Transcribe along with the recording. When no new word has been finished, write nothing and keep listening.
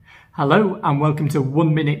Hello and welcome to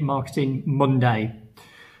 1 Minute Marketing Monday.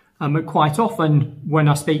 Quite often when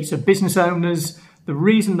I speak to business owners, the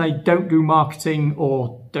reason they don't do marketing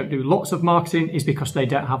or don't do lots of marketing is because they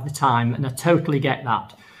don't have the time, and I totally get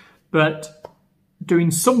that. But doing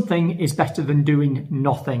something is better than doing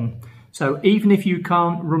nothing. So even if you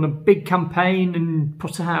can't run a big campaign and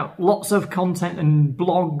put out lots of content and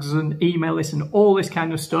blogs and email lists and all this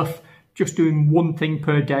kind of stuff, just doing one thing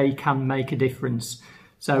per day can make a difference.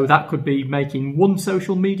 So that could be making one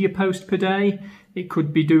social media post per day. It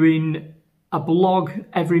could be doing a blog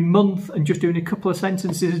every month and just doing a couple of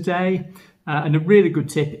sentences a day. And a really good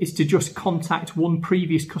tip is to just contact one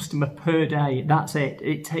previous customer per day. That's it.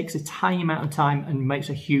 It takes a tiny amount of time and makes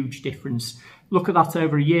a huge difference. Look at that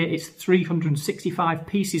over a year. It's 365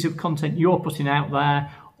 pieces of content you're putting out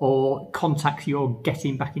there or contacts you're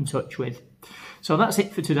getting back in touch with. So that's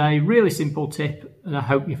it for today. Really simple tip, and I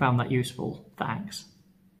hope you found that useful. Thanks.